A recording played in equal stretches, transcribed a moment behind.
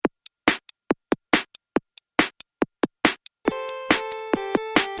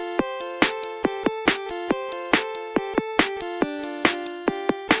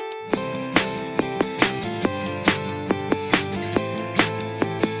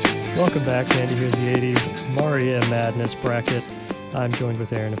Welcome back to Andy Here's the 80s Maria Madness bracket. I'm joined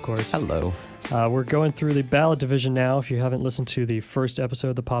with Aaron, of course. Hello. We're going through the ballad division now. If you haven't listened to the first episode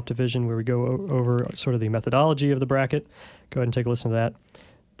of the pop division where we go over sort of the methodology of the bracket, go ahead and take a listen to that.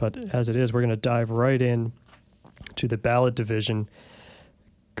 But as it is, we're going to dive right in to the ballad division,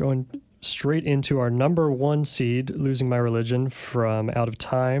 going straight into our number one seed, Losing My Religion from Out of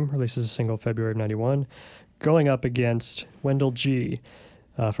Time, releases a single February of 91, going up against Wendell G.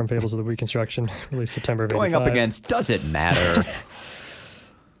 From Fables of the Reconstruction, released September of 85. Going up against, does it matter?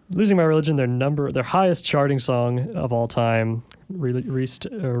 Losing My Religion, their highest charting song of all time, reached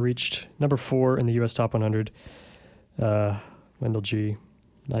number 4 in the U.S. Top 100. Wendell G,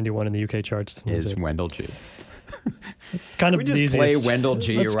 91 in the UK charts. Is Wendell G. Kind of we just easiest. play Wendell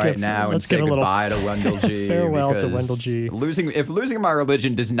G right now and say goodbye to Wendell G. Farewell to Wendell G. If Losing My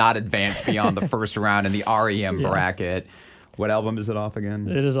Religion does not advance beyond the first round in the REM bracket, what album is it off again?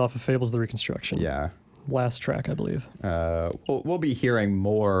 It is off of Fables of the Reconstruction. Yeah. Last track, I believe. We'll be hearing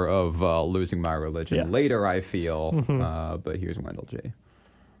more of Losing My Religion later, I feel. Mm-hmm. But here's Wendell G.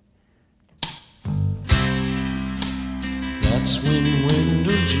 That's when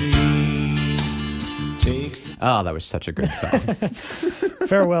Wendell G takes... Oh, that was such a good song.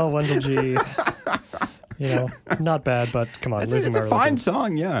 Farewell, Wendell G. Not bad, but come on. It's a fine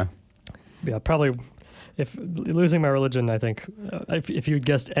song, yeah. Yeah, probably... If Losing My Religion, I think, if you'd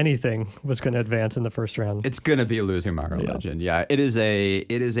guessed anything was going to advance in the first round, it's going to be Losing My Religion. Yeah, it is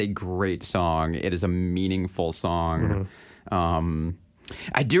a great song. It is a meaningful song. Mm-hmm.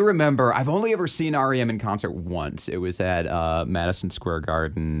 I do remember. I've only ever seen REM in concert once. It was at Madison Square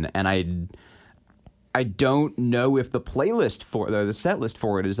Garden, and I don't know if the playlist the set list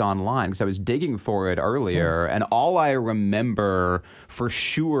for it is online because I was digging for it earlier, and all I remember for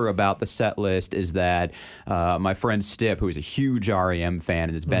sure about the set list is that my friend Stip, who is a huge REM fan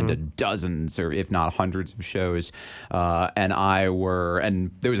and has been to dozens or if not hundreds of shows, and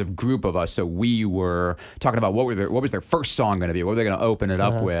there was a group of us, so we were talking about what was their first song going to be, what were they going to open it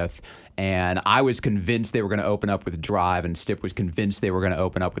up with. And I was convinced they were going to open up with Drive, and Stip was convinced they were going to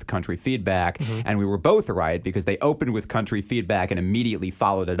open up with Country Feedback. Mm-hmm. And we were both right because they opened with Country Feedback and immediately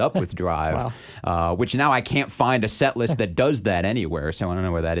followed it up with Drive, which now I can't find a set list that does that anywhere, so I don't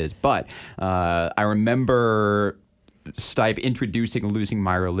know where that is. But I remember Stipe introducing Losing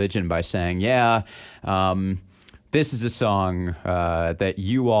My Religion by saying, this is a song that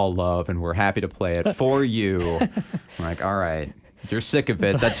you all love, and we're happy to play it for you. I'm like, all right. You're sick of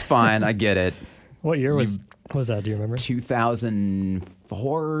it. That's fine. I get it. What year was that? Do you remember?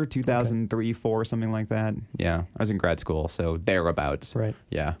 2004, 2003, 4, something like that. Yeah. I was in grad school, so thereabouts. Right.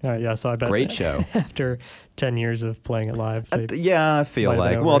 Yeah. All right, yeah, so I bet. Great show. After 10 years of playing it live. I feel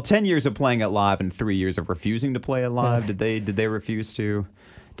like. Well, 10 years of playing it live and 3 years of refusing to play it live. Did they refuse to?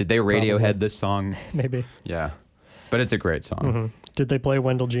 Did they Radiohead this song? Maybe. Yeah. But it's a great song. Mm-hmm. Did they play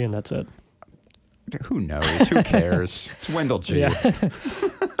Wendell G and that's it? Who knows? Who cares? It's Wendell G. Yeah.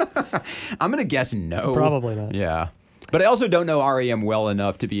 I'm going to guess no. Probably not. Yeah. But I also don't know REM well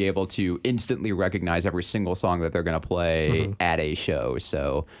enough to be able to instantly recognize every single song that they're going to play at a show.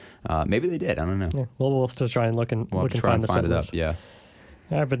 So maybe they did. I don't know. Yeah. Well, we'll have to try and look and find it up. Yeah.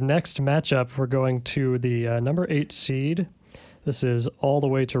 All right, but next matchup, we're going to the number 8 seed. This is All the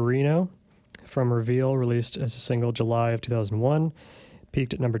Way to Reno from Reveal, released as a single July of 2001.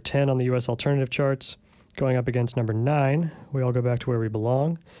 Peaked at number 10 on the U.S. alternative charts, going up against number 9, We All Go Back to Where We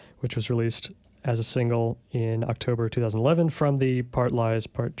Belong, which was released as a single in October 2011 from the Part Lies,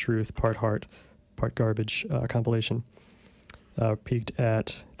 Part Truth, Part Heart, Part Garbage compilation. Peaked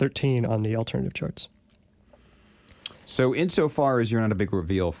at 13 on the alternative charts. So insofar as you're not a big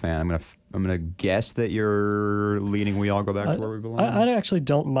Reveal fan, I'm gonna guess that you're leaning We All Go Back to Where We Belong. I actually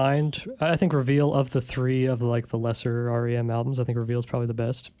don't mind. I think Reveal of the 3 of the lesser REM albums, I think Reveal is probably the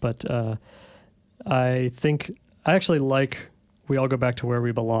best. But I actually like We All Go Back to Where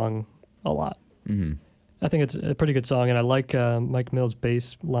We Belong a lot. Mm-hmm. I think it's a pretty good song, and I like Mike Mills'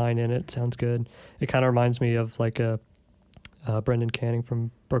 bass line in it. Sounds good. It kind of reminds me of Brendan Canning from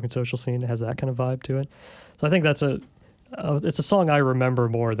Broken Social Scene. It has that kind of vibe to it. So I think that's it's a song I remember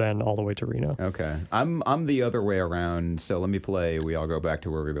more than All the Way to Reno. Okay. I'm the other way around, so let me play We All Go Back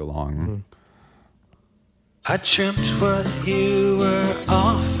to Where We Belong. Mm-hmm. I dreamt what you were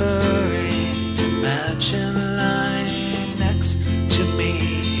offering. Imagine lying next to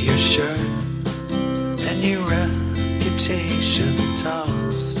me, your shirt and your reputation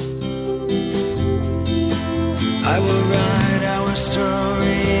toss. I will write our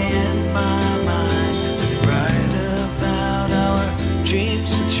story in my mind and write about our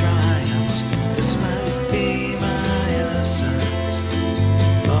dreams and triumphs. This might be my innocence.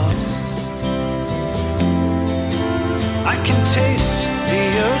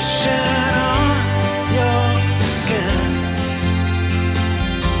 reflection on your skin.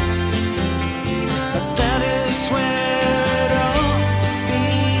 But that is where it all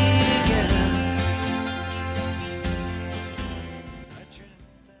begins.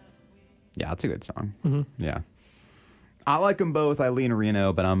 Yeah, it's a good song. Mm-hmm. Yeah. I like them both. Eileen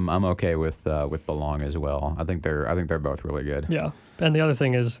Reno, but I'm okay with Belong as well. I think they're both really good. Yeah, and the other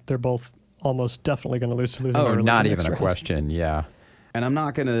thing is they're both almost definitely going to lose to Losing My Oh, Religion not next even a round. question. Yeah. And I'm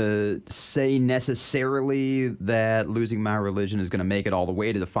not going to say necessarily that Losing My Religion is going to make it all the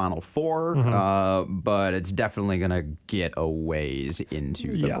way to the Final Four, but it's definitely going to get a ways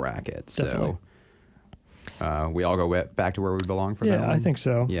into the Yeah, bracket. definitely. So we all go back to where we belong for that Yeah, one? I think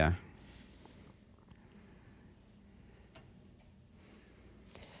so. Yeah.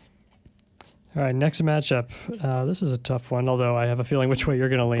 All right, next matchup. This is a tough one, although I have a feeling which way you're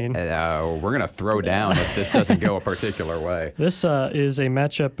going to lean. We're going to throw down if this doesn't go a particular way. This is a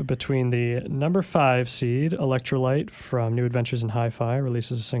matchup between the number 5 seed, Electrolyte, from New Adventures in Hi-Fi,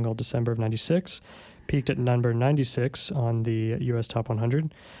 released as a single December of 96, peaked at number 96 on the U.S. Top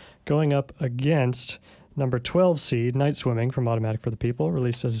 100, going up against number 12 seed, Night Swimming, from Automatic for the People,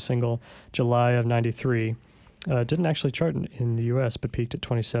 released as a single July of 93. Didn't actually chart in the U.S., but peaked at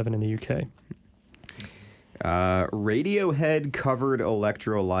 27 in the U.K. Radiohead covered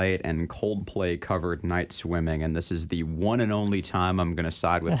Electrolyte and Coldplay covered Night Swimming, and this is the one and only time I'm going to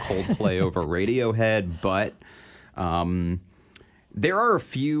side with Coldplay over Radiohead, but there are a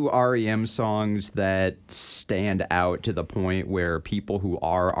few REM songs that stand out to the point where people who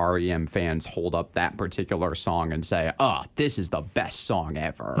are REM fans hold up that particular song and say, oh, this is the best song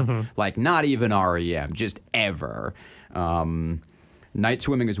ever. Like, not even REM, just ever. Night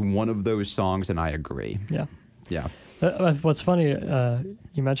Swimming is one of those songs, and I agree. Yeah. Yeah. What's funny,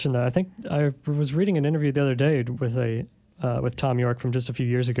 you mentioned that. I think I was reading an interview the other day with Tom York from just a few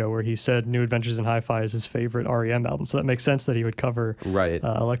years ago where he said New Adventures in Hi-Fi is his favorite REM album. So that makes sense that he would cover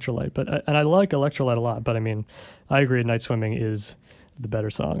Electrolyte. And I like Electrolyte a lot, but I mean, I agree Night Swimming is the better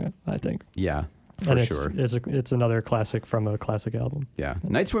song, I think. Yeah. For and sure. It's another classic from a classic album. Yeah.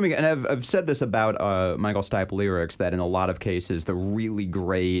 Night Swimming, and I've said this about Michael Stipe lyrics, that in a lot of cases, the really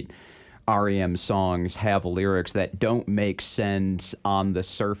great REM songs have lyrics that don't make sense on the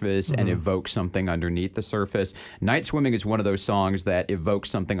surface and evoke something underneath the surface. Night Swimming is one of those songs that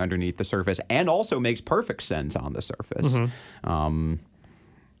evokes something underneath the surface and also makes perfect sense on the surface.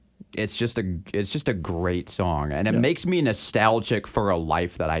 It's just a great song, and it makes me nostalgic for a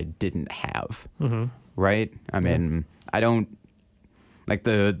life that I didn't have. Right? I mean, I don't like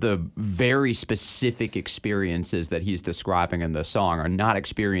the very specific experiences that he's describing in the song are not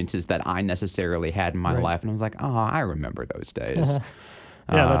experiences that I necessarily had in my life, and I was like, oh, I remember those days. Yeah,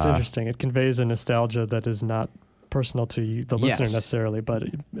 that's interesting. It conveys a nostalgia that is not personal to you, the listener necessarily, but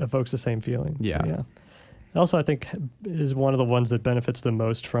it evokes the same feeling. Yeah. Also, I think is one of the ones that benefits the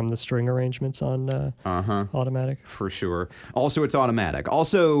most from the string arrangements on Automatic. For sure. Also, it's Automatic.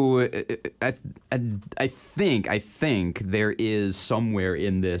 Also, I think there is somewhere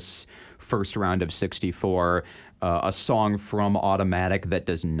in this first round of 64 a song from Automatic that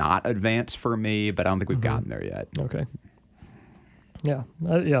does not advance for me, but I don't think we've gotten there yet. Okay. Yeah.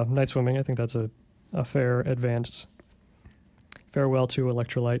 Night Swimming. I think that's a fair advance. Farewell to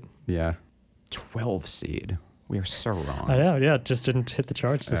Electrolyte. Yeah. 12 seed. We are so wrong. I know, yeah. It just didn't hit the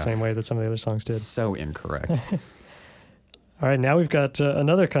charts the same way that some of the other songs did. So incorrect. All right, now we've got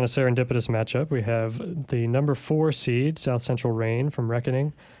another kind of serendipitous matchup. We have the number 4 seed, South Central Rain from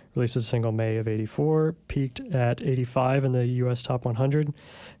Reckoning, released as a single May of 84, peaked at 85 in the U.S. Top 100,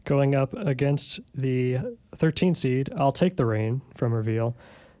 going up against the 13 seed, I'll Take the Rain from Reveal,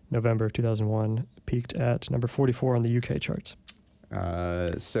 November of 2001, peaked at number 44 on the UK charts.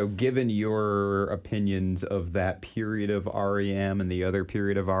 So given your opinions of that period of REM and the other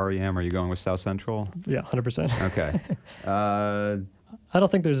period of REM, are you going with South Central? Yeah, 100%. Okay. I don't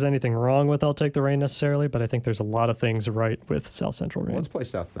think there's anything wrong with I'll Take the Rain necessarily, but I think there's a lot of things right with South Central Rain. Let's play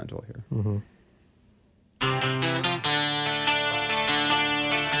South Central here.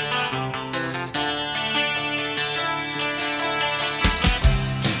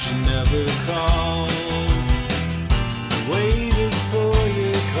 Did you never call? Waited for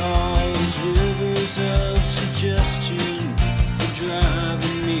your calls, rivers of suggestion are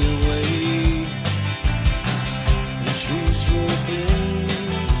driving me away. The trees were bent,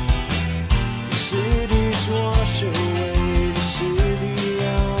 the cities wash away. The city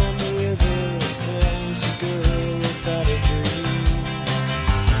on the river has a girl without a dream.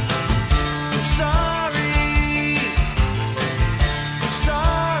 I'm sorry,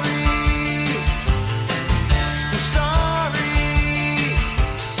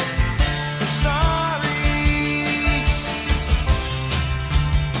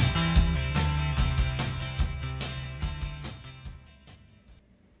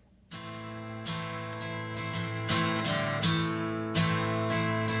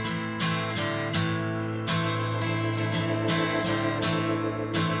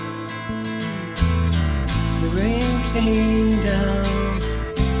 came down,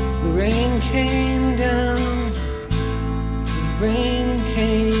 the rain came down, the rain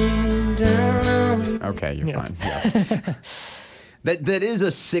came down. Okay, you're Yeah. fine. Yeah. That is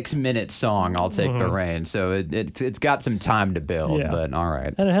a 6-minute song. I'll take the rain. So it's got some time to build. Yeah. But all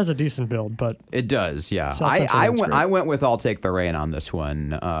right, And it has a decent build, but it does. Yeah, South Central I Rain's went great. I went with I'll take the rain on this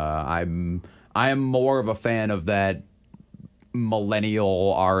one. I am more of a fan of that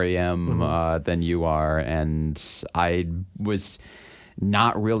millennial REM than you are, and I was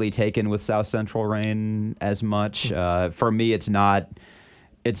not really taken with South Central Rain as much. For me, it's not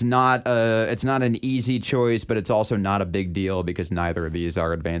an easy choice, but it's also not a big deal because neither of these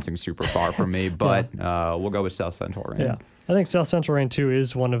are advancing super far from me. But we'll go with South Central Rain. yeah. I think South Central Rain 2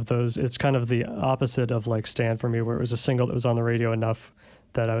 is one of those. It's kind of the opposite of like Stand For Me, where it was a single that was on the radio enough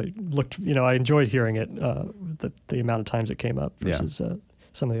that I looked, I enjoyed hearing it, the amount of times it came up versus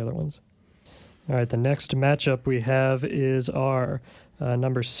some of the other ones. All right, the next matchup we have is our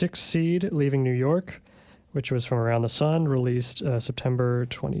number 6 seed, Leaving New York, which was from Around the Sun, released September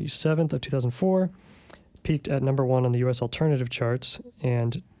 27th of 2004, peaked at number 1 on the U.S. alternative charts,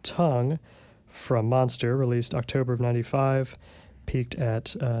 and Tongue from Monster, released October of 95, peaked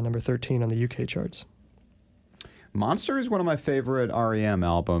at number 13 on the UK charts. Monster is one of my favorite REM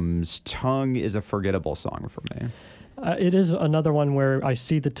albums. Tongue is a forgettable song for me. It is another one where I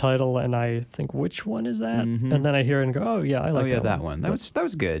see the title and I think, which one is that? And then I hear it and go, oh, yeah, I like that one. That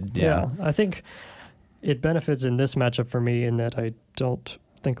was good. Yeah. I think it benefits in this matchup for me in that I don't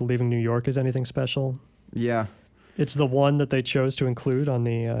think Leaving New York is anything special. Yeah. It's the one that they chose to include on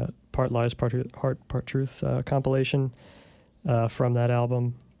the Part Lies, Part Heart, Part Truth compilation from that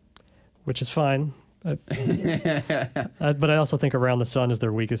album, which is fine. But I also think Around the Sun is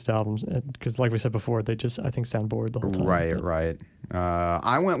their weakest albums because, like we said before, they just, I think, sound bored the whole time. Right.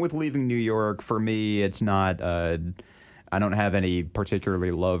 I went with Leaving New York. For me, it's not... I don't have any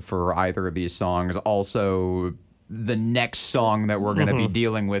particularly love for either of these songs. Also, the next song that we're going to be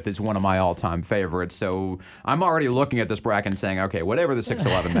dealing with is one of my all-time favorites. So I'm already looking at this bracket and saying, okay, whatever the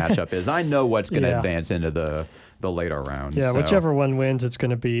 6-11 matchup is, I know what's going to advance into the later rounds. Yeah, so. whichever one wins, it's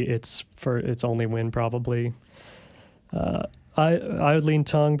going to be its only win probably. I would lean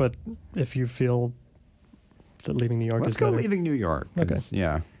Tongue, but if you feel that Leaving New York Let's is go better, Leaving New York. 'Cause, Okay.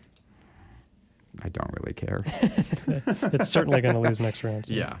 Yeah. I don't really care. it's certainly going to lose next round.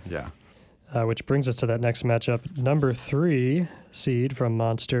 so. Yeah. Which brings us to that next matchup. Number 3 seed from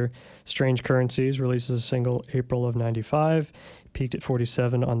Monster, Strange Currencies, releases a single April of 95, peaked at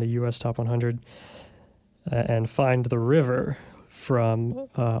 47 on the U.S. Top 100, and Find the River from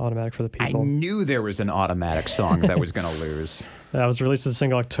Automatic for the I People. knew there was an Automatic song that was going to lose. That was released as a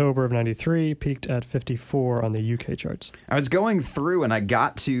single October of 93, peaked at 54 on the UK charts. I was going through and I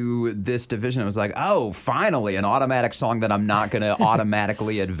got to this division. I was like, oh, finally, an Automatic song that I'm not going to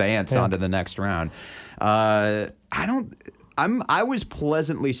automatically advance onto the next round. I was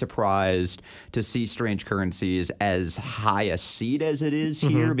pleasantly surprised to see Strange Currencies as high a seed as it is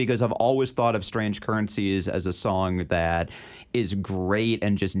here because I've always thought of Strange Currencies as a song that is great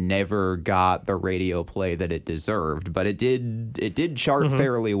and just never got the radio play that it deserved, but it did chart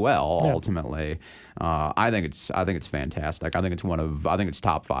fairly well ultimately. I think it's fantastic. I think it's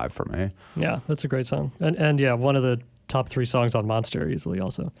top 5 for me. Yeah, that's a great song. And yeah, one of the top 3 songs on Monster easily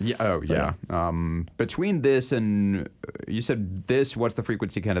also. Yeah. Oh, yeah. Between this and you said this, what's the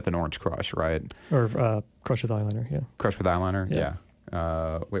frequency, Kenneth, and Orange Crush, right? Or Crush with Eyeliner, yeah. Crush with Eyeliner?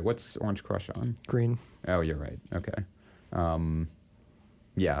 Yeah. Wait, what's Orange Crush on? Green. Oh, you're right. Okay.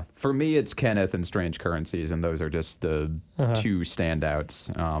 Yeah. For me, it's Kenneth and Strange Currencies, and those are just the 2 standouts.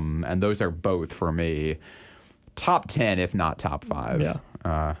 And those are both, for me, top 10, if not top 5.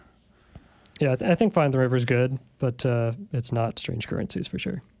 Yeah. Yeah, I think Find the River is good, but it's not Strange Currencies for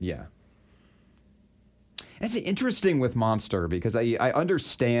sure. Yeah. It's interesting with Monster because I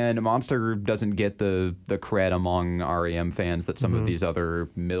understand Monster doesn't get the cred among REM fans that some of these other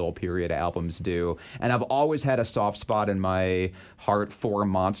middle period albums do. And I've always had a soft spot in my heart for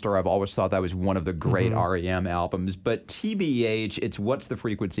Monster. I've always thought that was one of the great REM albums. But TBH, it's What's the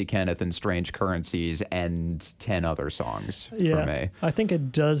Frequency, Kenneth, and Strange Currencies and 10 other songs for me. I think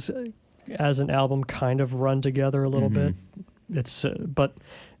it does, as an album, kind of run together a little bit. It's but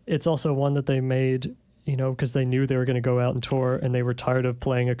it's also one that they made, because they knew they were going to go out and tour, and they were tired of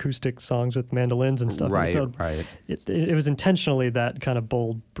playing acoustic songs with mandolins and stuff. Right, and so right. It was intentionally that kind of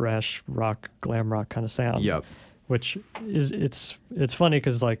bold, brash rock, glam rock kind of sound. Yep. Which is it's funny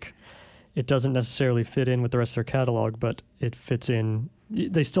because it doesn't necessarily fit in with the rest of their catalog, but it fits in.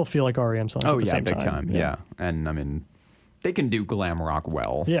 They still feel like REM songs. Oh at the yeah, same big time. Yeah, and I mean, they can do glam rock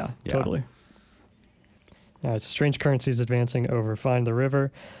well. Yeah, totally. Strange Currencies advancing over Find the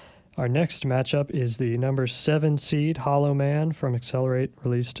River. Our next matchup is the number 7 seed Hollow Man from Accelerate,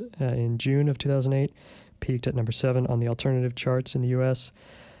 released in June of 2008, peaked at number 7 on the alternative charts in the U.S.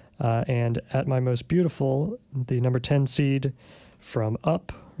 And At My Most Beautiful, the number 10 seed from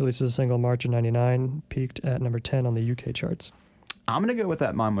Up, released as a single March of 99, peaked at number 10 on the UK charts. I'm gonna go with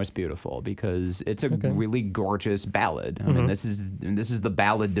That My Most Beautiful because it's a really gorgeous ballad. I mean, this is the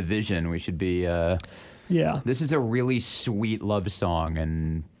ballad division. We should be. This is a really sweet love song,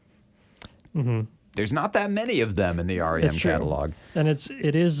 and there's not that many of them in the REM catalog. And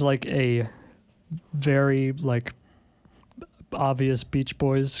it is like a very like obvious Beach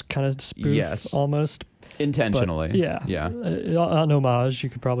Boys kind of spoof, almost intentionally. But, an homage, you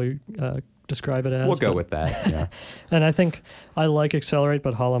could probably describe it as. We'll go with that. Yeah. And I think I like Accelerate,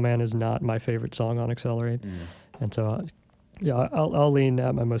 but Hollow Man is not my favorite song on Accelerate, and so I'll lean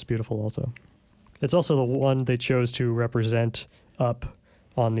At My Most Beautiful also. It's also the one they chose to represent Up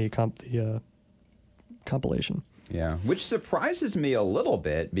on the compilation. Yeah, which surprises me a little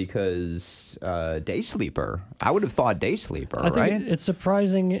bit because Day Sleeper. I would have thought Day Sleeper, I right? think it's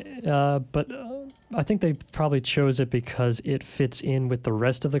surprising, but I think they probably chose it because it fits in with the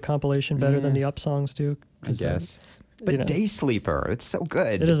rest of the compilation better than the Up songs do. I guess. But Day Sleeper, it's so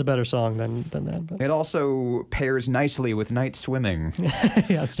good. It is a better song than that. But. It also pairs nicely with night swimming.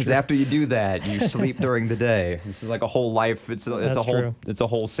 Yeah, it's true. Because after you do that, you sleep during the day. This is like a whole life. It's a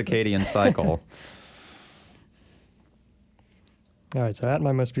whole circadian cycle. All right, so At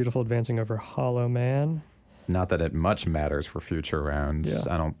My Most Beautiful advancing over Hollow Man. Not that it much matters for future rounds,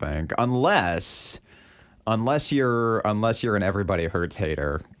 I don't think. Unless you're an Everybody Hurts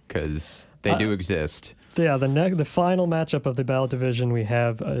hater, because they do exist. Yeah, the final matchup of the ballot division we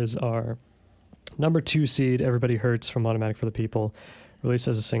have is our number 2 seed, Everybody Hurts from Automatic for the People, released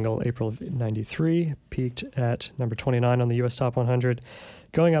as a single April of 93, peaked at number 29 on the U.S. Top 100,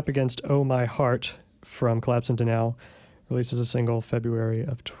 going up against Oh My Heart from Collapse and Denial, released as a single February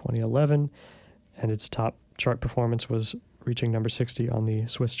of 2011, and its top chart performance was reaching number 60 on the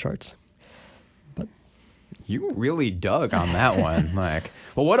Swiss charts. But you really dug on that one, Mike.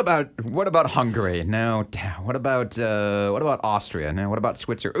 Well, what about Hungary? No. What about Austria? No. What about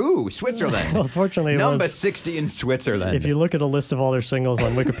Switzerland? Ooh, Switzerland. Unfortunately, number 60 in Switzerland. If you look at a list of all their singles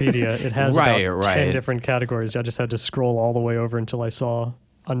on Wikipedia, it has about 10 different categories. I just had to scroll all the way over until I saw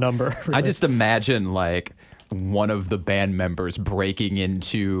a number. Really. I just imagine like one of the band members breaking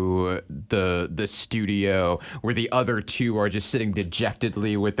into the studio where the other two are just sitting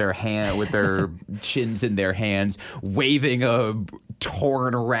dejectedly with their chins in their hands, waving a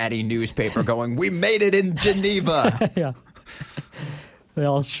torn, ratty newspaper, going, "We made it in Geneva." Yeah. They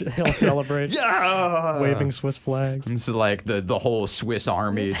all celebrate, waving Swiss flags. It's like the whole Swiss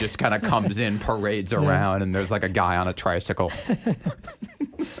army just kind of comes in, parades around, and there's like a guy on a tricycle.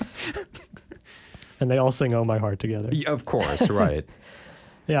 And they all sing "Oh My Heart" together. Yeah, of course, right.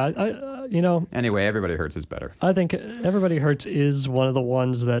 Yeah, Anyway, Everybody Hurts is better. I think Everybody Hurts is one of the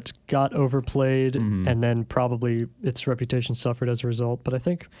ones that got overplayed, and then probably its reputation suffered as a result. But I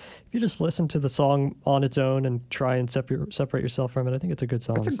think if you just listen to the song on its own and try and separate yourself from it, I think it's a good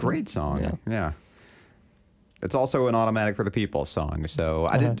song. It's a great song. Yeah. It's also an Automatic for the People song. So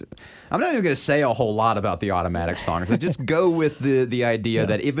I'm not even going to say a whole lot about the Automatic songs. I just go with the idea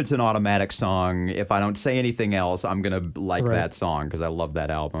that if it's an Automatic song, if I don't say anything else, I'm going to like that song because I love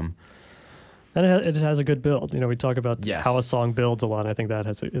that album. And it has a good build. We talk about how a song builds a lot. And I think that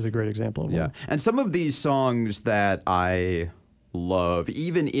is a great example of one. And some of these songs that I love,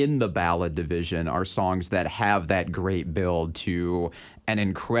 even in the ballad division, are songs that have that great build to an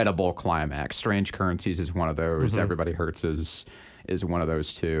incredible climax. Strange Currencies is one of those. Everybody Hurts is one of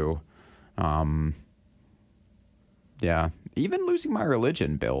those too. Even Losing My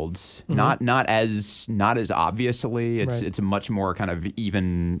Religion builds not as obviously. It's a much more kind of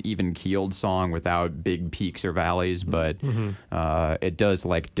even keeled song without big peaks or valleys, but it does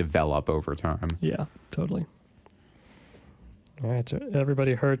like develop over time. Yeah, totally. All right, so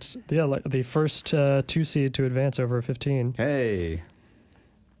Everybody Hurts. Yeah, like the first 2 seed to advance over 15. Hey.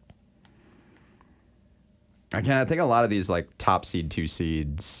 Again, I think a lot of these like top seed 2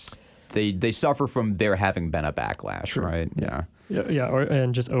 seeds, they suffer from there having been a backlash, right? Yeah.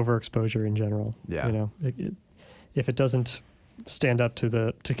 And just overexposure in general. Yeah. If it doesn't stand up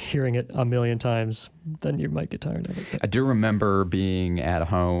to hearing it a million times, then you might get tired of it. I do remember being at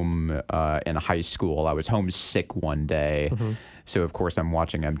home in high school. I was homesick one day. So, of course, I'm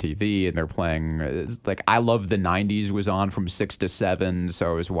watching MTV, and they're playing, like, I Love the 90s was on from 6 to 7,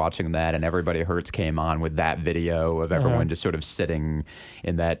 so I was watching that, and Everybody Hurts came on with that video of everyone just sort of sitting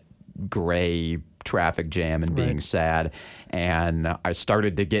in that gray traffic jam and being Right. sad. And I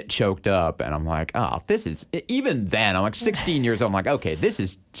started to get choked up, and I'm like, oh, this is, even then, I'm like 16 years old. I'm like, okay, this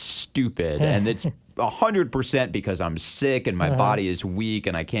is stupid. And it's 100% because I'm sick and my body is weak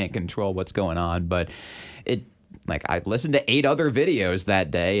and I can't control what's going on. But like, I listened to 8 other videos that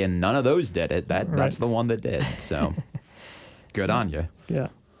day, and none of those did it. That's the one that did. So good on you. Yeah.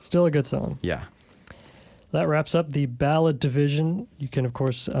 Still a good song. Yeah. That wraps up the ballad division. You can, of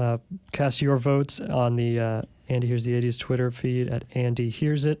course, cast your votes on the Andy Hears the 80s Twitter feed at Andy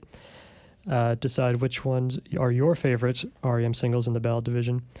Hears It. Decide which ones are your favorite REM singles in the ballad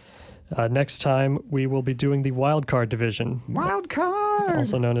division. Next time, we will be doing the wild card division, Wild card.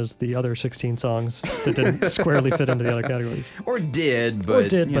 also known as the other 16 songs that didn't squarely fit into the other categories. Or did,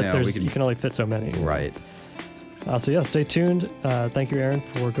 but you know, we you can only fit so many. Right. So yeah, stay tuned. Thank you, Aaron,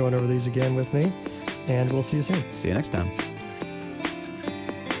 for going over these again with me, and we'll see you soon. See you next time.